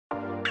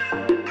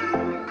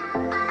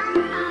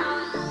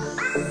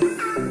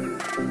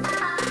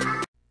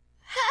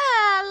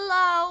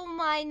Hello,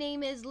 my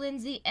name is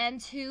Lindsay,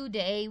 and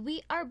today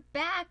we are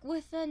back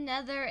with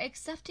another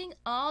accepting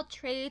all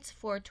trades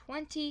for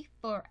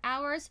 24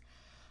 hours.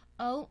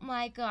 Oh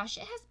my gosh,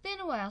 it has been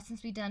a while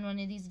since we've done one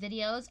of these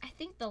videos. I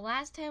think the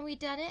last time we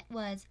done it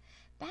was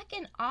back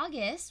in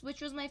August,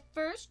 which was my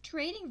first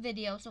trading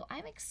video, so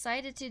I'm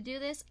excited to do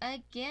this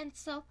again.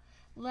 So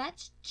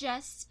let's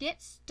just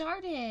get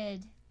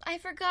started. I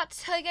forgot to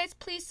tell you guys,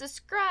 please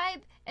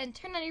subscribe and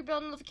turn on your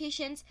bell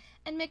notifications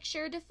and make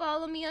sure to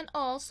follow me on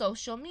all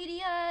social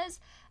medias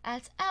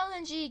at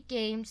LNG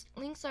Games.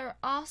 Links are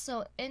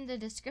also in the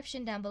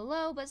description down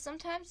below, but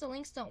sometimes the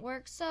links don't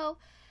work, so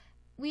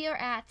we are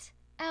at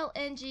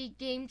LNG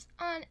Games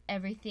on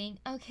everything.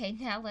 Okay,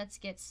 now let's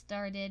get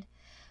started.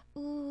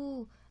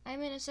 Ooh,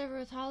 I'm in a server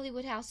with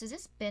Hollywood Houses.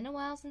 It's been a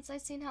while since I've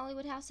seen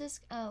Hollywood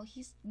Houses. Oh,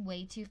 he's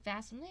way too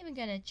fast. I'm not even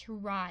gonna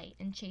try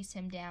and chase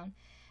him down.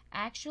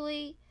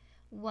 Actually,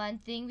 one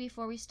thing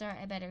before we start,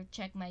 I better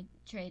check my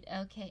trade.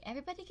 Okay,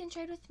 everybody can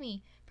trade with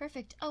me.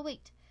 Perfect. Oh,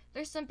 wait.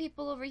 There's some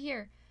people over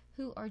here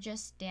who are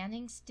just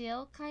standing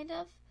still, kind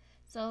of.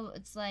 So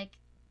it's like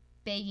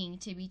begging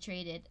to be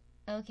traded.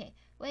 Okay,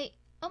 wait.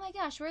 Oh my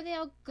gosh, where are they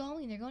all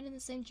going? They're going in the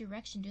same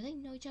direction. Do they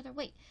know each other?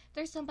 Wait,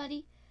 there's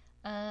somebody.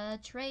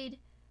 Trade.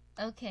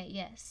 Okay,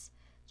 yes.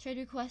 Trade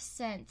request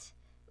sent.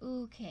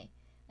 Okay.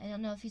 I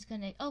don't know if he's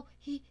gonna. Oh,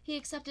 he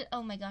accepted.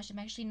 Oh my gosh, I'm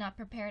actually not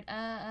prepared.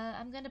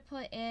 I'm gonna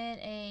put in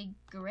a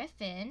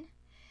griffin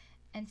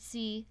and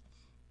see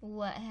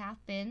what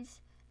happens.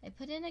 I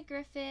put in a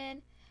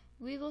griffin.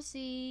 We will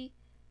see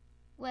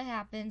what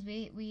happens.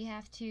 We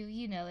have to,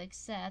 you know,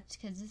 accept,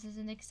 because this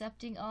isn't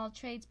accepting all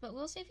trades. But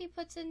we'll see if he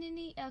puts in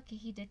any. Okay,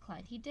 he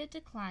declined. He did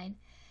decline.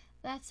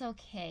 That's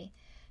okay.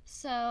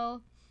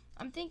 So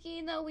I'm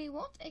thinking, though, we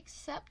won't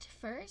accept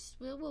first.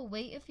 We'll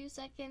wait a few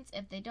seconds.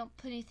 If they don't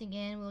put anything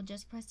in, we'll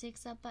just press the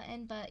accept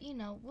button. But, you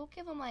know, we'll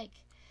give them like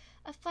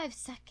a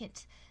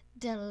 5-second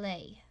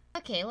delay.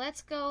 Okay,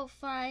 let's go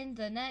find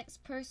the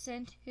next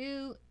person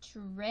to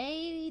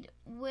trade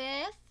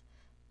with.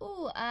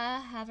 Ooh,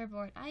 a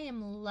hoverboard. I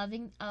am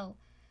loving. Oh,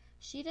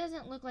 she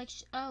doesn't look like.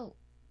 Oh,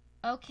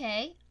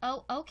 okay.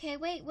 Oh, okay.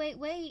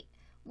 Wait.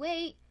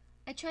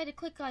 I tried to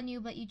click on you,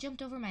 but you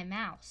jumped over my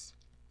mouse.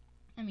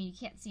 I mean, you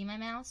can't see my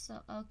mouse,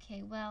 so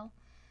okay, well,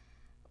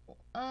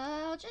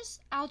 I'll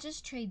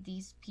just trade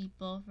these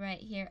people right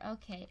here.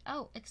 Okay.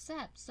 Oh,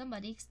 except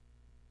somebody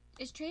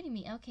is trading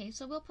me. Okay,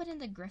 so we'll put in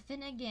the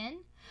griffin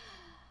again.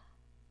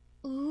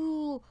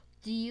 Ooh,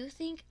 do you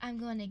think I'm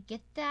going to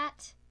get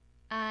that?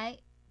 I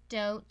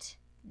don't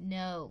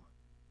know.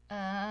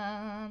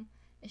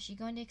 Is she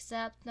going to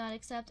accept, not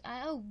accept?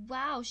 Oh,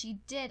 wow, she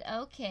did.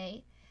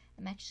 Okay.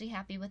 I'm actually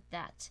happy with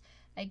that.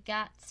 I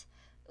got,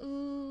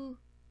 ooh.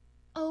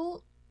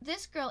 Oh,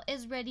 this girl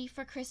is ready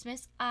for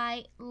Christmas.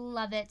 I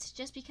love it.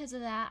 Just because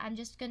of that, I'm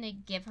just going to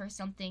give her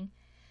something.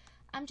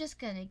 I'm just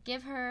going to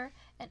give her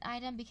an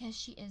item because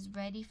she is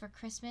ready for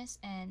Christmas,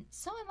 and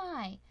so am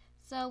I.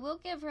 So we'll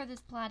give her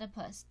this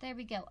platypus. There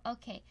we go.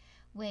 Okay,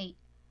 wait.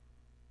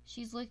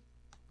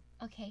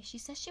 Okay, she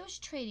says she was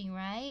trading,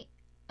 right?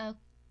 Oh,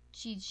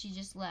 she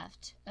just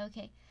left.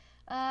 Okay.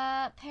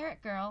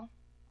 Parrot girl.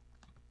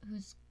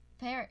 Who's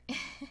Parrot?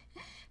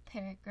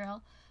 Parrot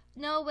girl.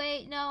 No,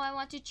 wait, no, I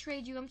want to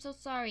trade you. I'm so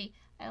sorry.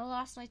 I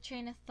lost my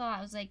train of thought.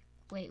 I was like,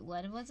 wait,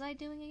 what was I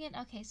doing again?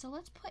 Okay, so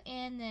let's put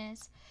in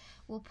this.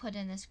 We'll put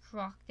in this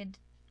crocodile.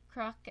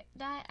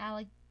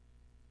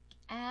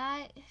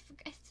 I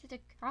forgot, is it a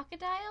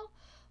crocodile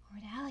or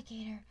an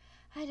alligator?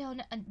 I don't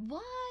know.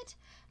 What?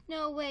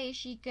 No way is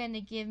she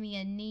gonna give me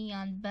a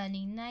neon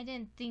bunny. I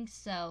didn't think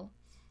so.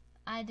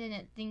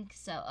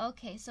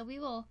 Okay, so we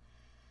will.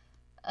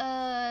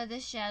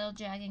 This shadow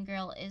dragon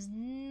girl is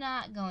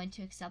not going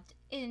to accept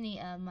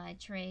any of my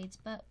trades,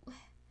 but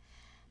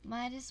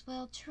might as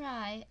well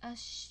try. A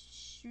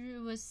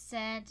shrew was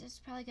sent. It's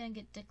probably gonna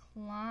get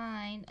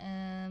declined.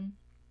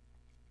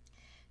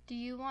 Do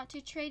you want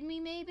to trade me,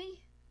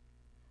 maybe?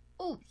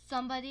 Oh,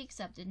 somebody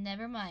accepted.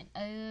 Never mind.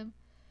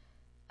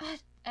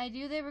 I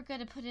knew they were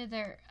gonna put in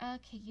their.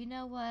 Okay, you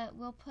know what?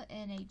 We'll put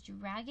in a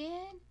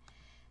dragon.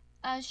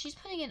 She's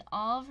putting in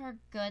all of her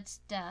good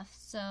stuff.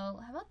 So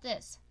how about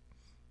this?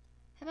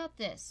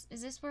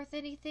 Is this worth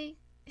anything?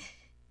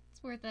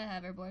 It's worth a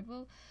hoverboard.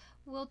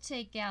 We'll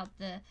take out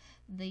the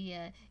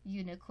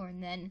unicorn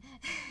then.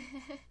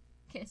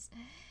 Because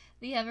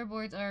the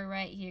hoverboards are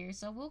right here.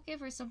 So we'll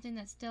give her something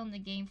that's still in the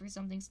game for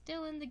something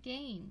still in the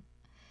game.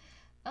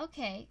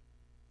 Okay.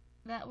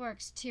 That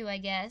works too, I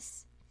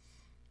guess.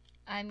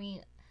 I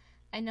mean,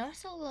 I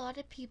notice a lot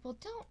of people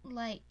don't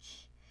like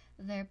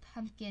their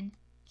pumpkin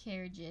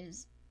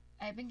carriages.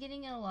 I've been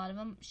getting a lot of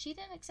them. She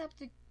didn't accept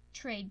the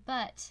trade,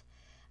 but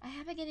I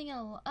have been getting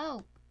a lot.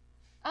 Oh,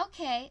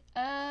 okay.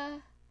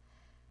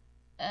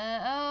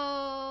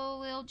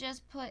 We'll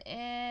just put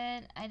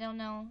in. I don't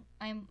know.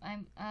 I'm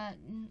a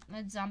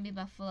zombie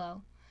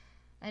buffalo.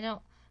 I've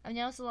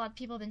noticed a lot of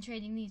people have been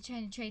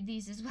trying to trade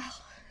these as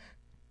well.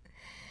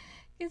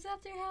 Because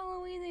after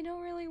Halloween, they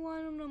don't really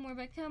want them no more.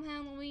 But come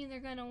Halloween, they're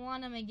going to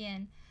want them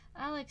again.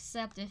 I'll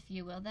accept, if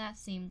you will. That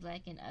seemed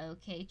like an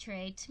okay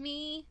trade to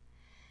me.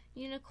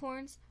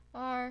 Unicorns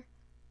are...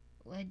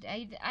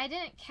 I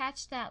didn't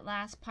catch that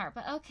last part,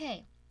 but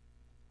okay.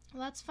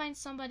 Let's find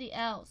somebody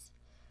else.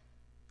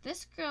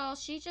 This girl,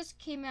 she just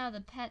came out of the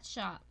pet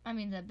shop. I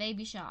mean, the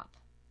baby shop.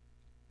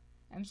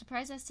 I'm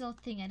surprised that's still a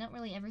thing. I don't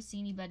really ever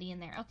see anybody in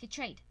there. Okay,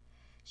 trade.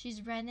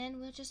 She's running.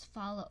 We'll just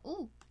follow.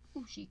 Ooh,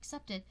 she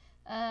accepted.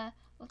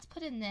 Let's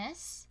put in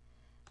this.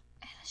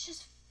 Let's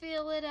just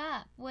fill it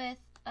up with,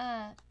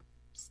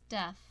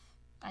 stuff,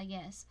 I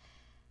guess.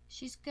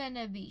 She's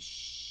gonna be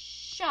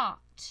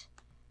shocked.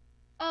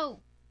 Oh,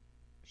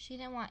 she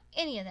didn't want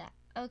any of that.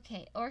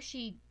 Okay,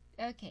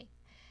 okay,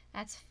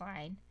 that's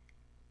fine.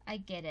 I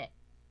get it.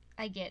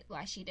 I get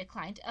why she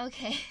declined.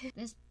 Okay.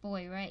 This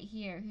boy right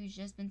here who's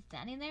just been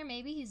standing there,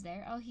 maybe he's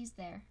there. Oh, he's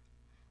there.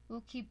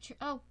 We'll keep,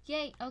 oh,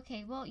 yay.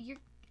 Okay, well,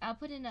 I'll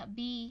put in a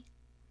B.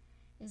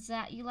 Is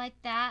that, you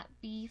like that?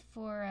 B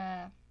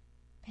for,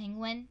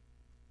 penguin?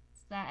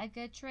 Is that a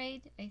good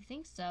trade? I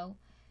think so.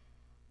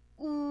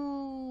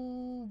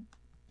 Ooh,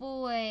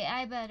 boy,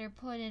 I better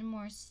put in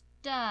more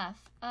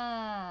stuff.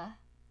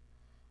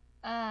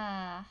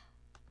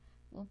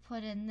 We'll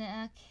put in the,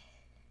 okay.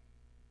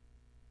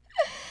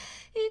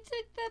 He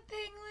took the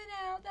penguin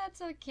out.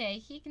 That's okay.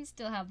 He can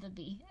still have the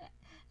B.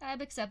 I'm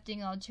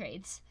accepting all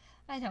trades.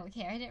 I don't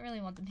care. I didn't really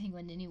want the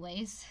penguin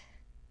anyways.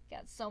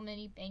 Got so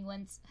many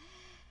penguins.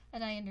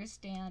 And I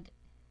understand.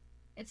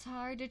 It's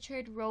hard to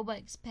trade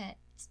Robux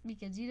pets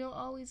because you don't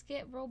always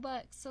get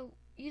Robux. So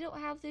you don't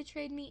have to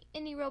trade me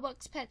any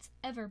Robux pets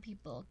ever,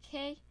 people,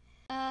 okay?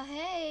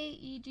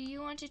 Hey, do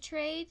you want to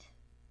trade?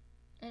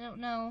 I don't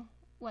know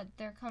what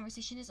their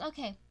conversation is.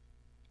 Okay.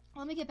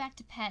 Let me get back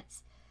to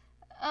pets.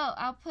 Oh,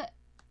 I'll put...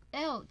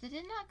 Oh, did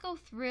it not go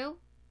through?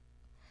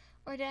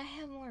 Or did I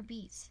have more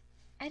beats?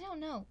 I don't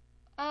know.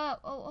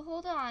 Oh,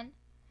 hold on.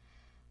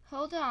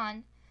 Hold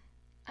on.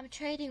 I'm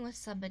trading with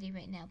somebody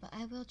right now, but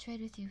I will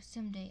trade with you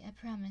someday, I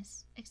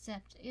promise.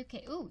 Accept.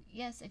 Okay, ooh,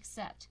 yes,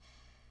 accept.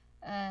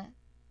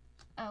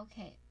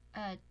 Okay.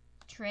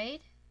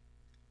 Trade?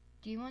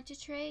 Do you want to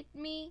trade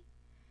me?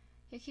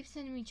 You keep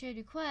sending me trade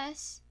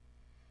requests.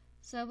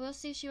 So we'll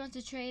see if she wants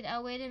to trade.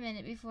 I'll wait a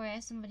minute before I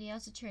ask somebody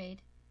else to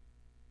trade.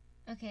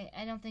 Okay,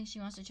 I don't think she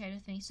wants to trade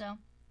with me, so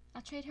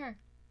I'll trade her.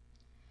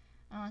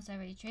 Unless I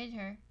already traded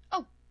her.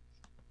 Oh!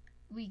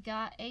 We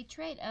got a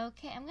trade.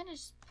 Okay, I'm gonna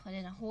just put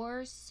in a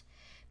horse.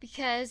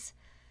 Because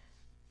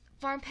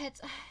farm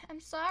pets... I'm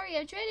sorry,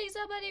 I'm trading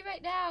somebody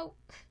right now.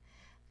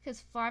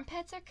 Because farm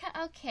pets are...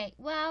 Okay,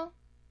 well...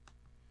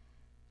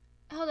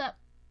 Hold up.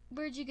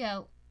 Where'd you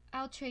go?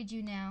 I'll trade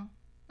you now.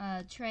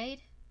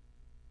 Trade?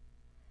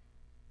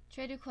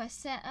 Trade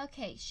request sent.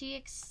 Okay, she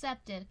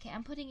accepted. Okay,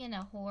 I'm putting in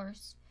a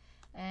horse.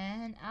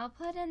 And I'll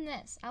put in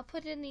this. I'll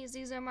put in these.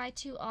 These are my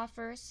 2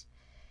 offers.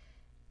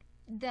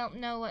 Don't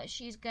know what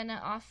she's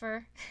gonna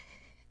offer.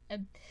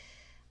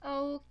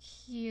 Oh,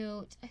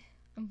 cute.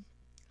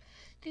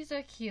 These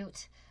are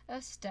cute. Oh,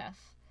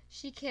 stuff.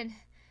 She can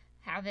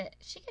have it.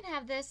 She can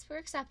have this. We're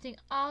accepting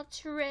all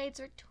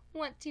trades for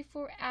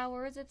 24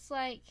 hours. It's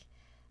like...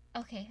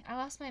 Okay, I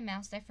lost my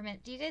mouse there for a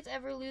minute. Do you guys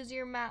ever lose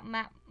your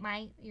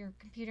your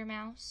computer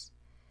mouse?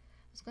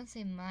 I was gonna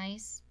say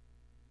mice,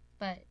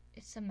 but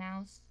it's a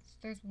mouse.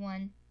 There's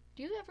one.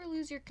 Do you ever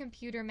lose your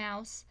computer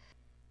mouse?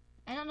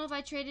 I don't know if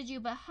I traded you,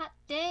 but hot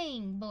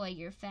dang, boy,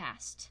 you're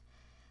fast.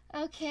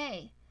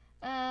 Okay.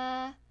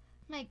 My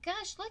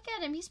gosh, look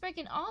at him. He's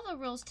breaking all the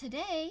rules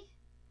today.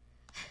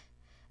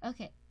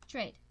 Okay,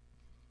 trade.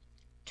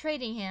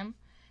 Trading him.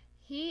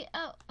 He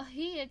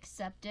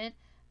accepted.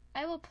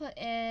 I will put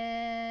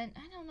in,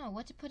 I don't know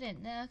what to put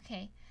in.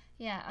 Okay.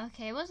 Yeah,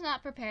 okay. I was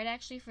not prepared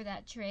actually for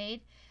that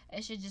trade. I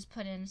should just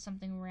put in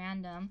something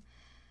random.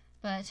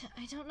 But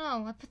I don't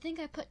know. I think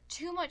I put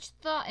too much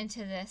thought into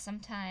this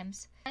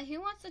sometimes. Who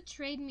wants to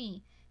trade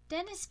me?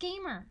 Dennis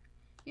Gamer.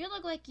 You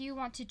look like you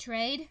want to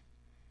trade.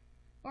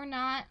 Or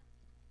not.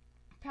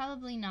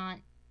 Probably not.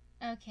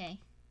 Okay.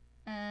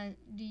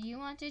 Do you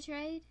want to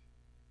trade?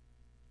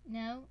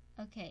 No?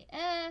 Okay.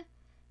 I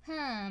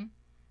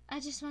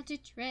just want to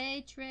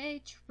trade.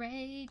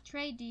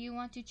 Do you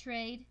want to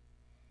trade?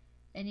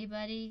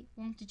 Anybody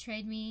want to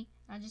trade me?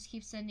 I'll just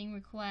keep sending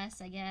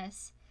requests, I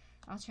guess.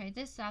 I'll trade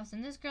this. I'll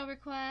send this girl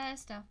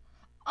request.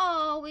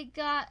 Oh, we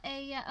got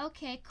a...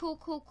 okay, cool.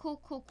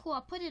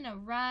 I'll put in a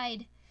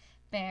ride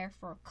bear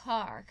for a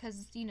car.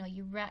 Because, you know,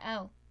 you...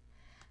 Oh.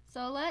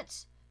 So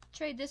let's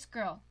trade this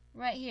girl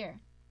right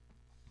here.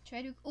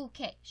 Trade...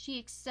 Okay, she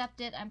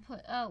accepted.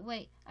 Oh,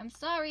 wait. I'm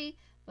sorry,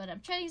 but I'm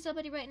trading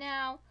somebody right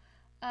now.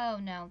 Oh,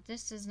 no.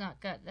 This is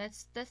not good.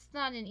 That's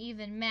not an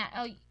even match.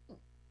 Oh,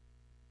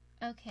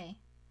 okay.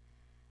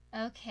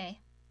 Okay.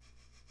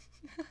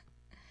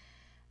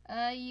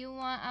 You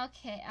want...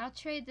 Okay, I'll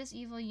trade this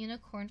evil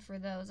unicorn for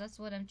those. That's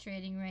what I'm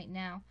trading right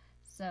now.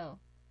 So,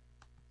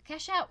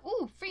 cash out.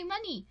 Ooh, free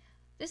money.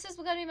 This is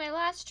going to be my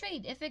last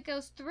trade. If it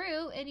goes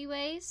through,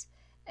 anyways.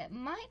 It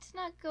might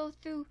not go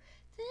through.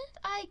 Didn't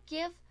I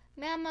give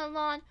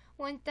Mamalon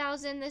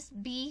 1,000 this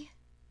B?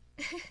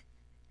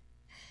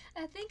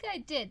 I think I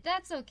did.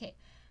 That's okay.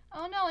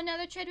 Oh no,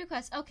 another trade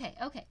request. Okay.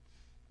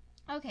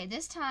 Okay,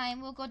 this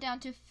time we'll go down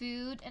to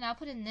food and I'll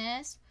put in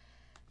this.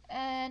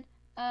 And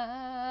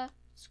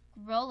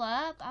scroll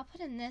up. I'll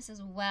put in this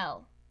as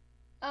well.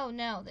 Oh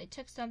no, they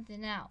took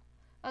something out.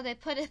 Oh, they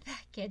put it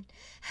back in.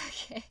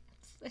 Okay.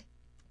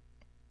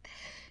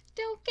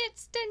 Don't get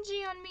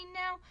stingy on me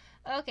now.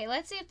 Okay,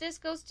 let's see if this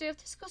goes through. If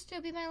this goes through,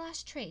 it'll be my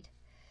last trade.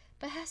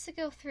 But it has to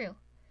go through.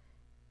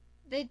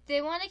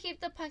 They want to keep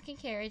the pumpkin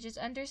carriage. It's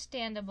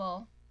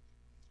understandable.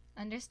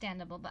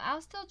 Understandable. But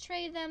I'll still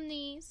trade them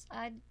these.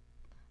 I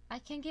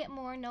can get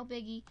more, no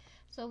biggie.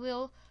 So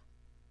we'll...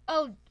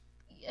 Oh,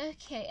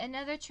 okay,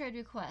 another trade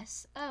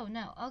request. Oh,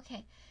 no,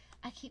 okay.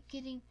 I keep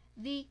getting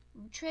the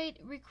trade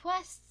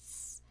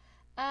requests.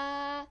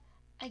 I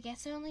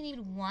guess I only need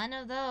one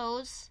of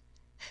those.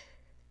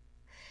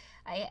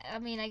 I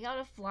mean, I got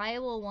a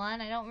flyable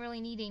one. I don't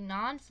really need a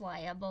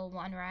non-flyable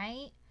one,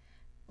 right?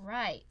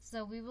 Right,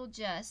 so we will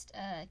just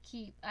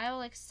keep... I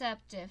will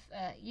accept if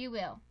you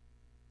will.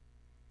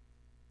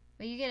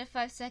 But you get a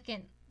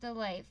 5-second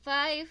delay.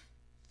 5,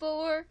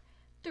 4,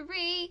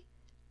 3,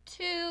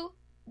 2,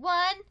 1.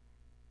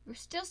 We're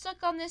still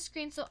stuck on this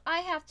screen, so I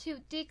have to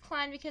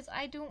decline because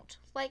I don't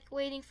like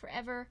waiting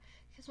forever.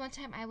 Because one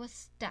time I was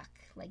stuck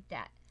like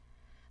that.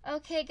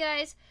 Okay,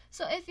 guys,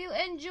 so if you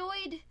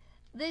enjoyed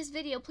this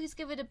video, please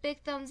give it a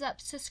big thumbs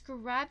up.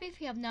 Subscribe if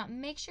you have not.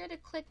 Make sure to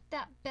click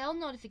that bell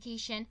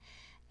notification.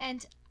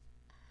 And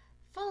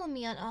follow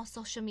me on all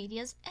social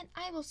medias. And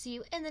I will see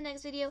you in the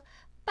next video.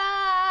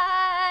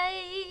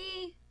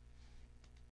 Bye!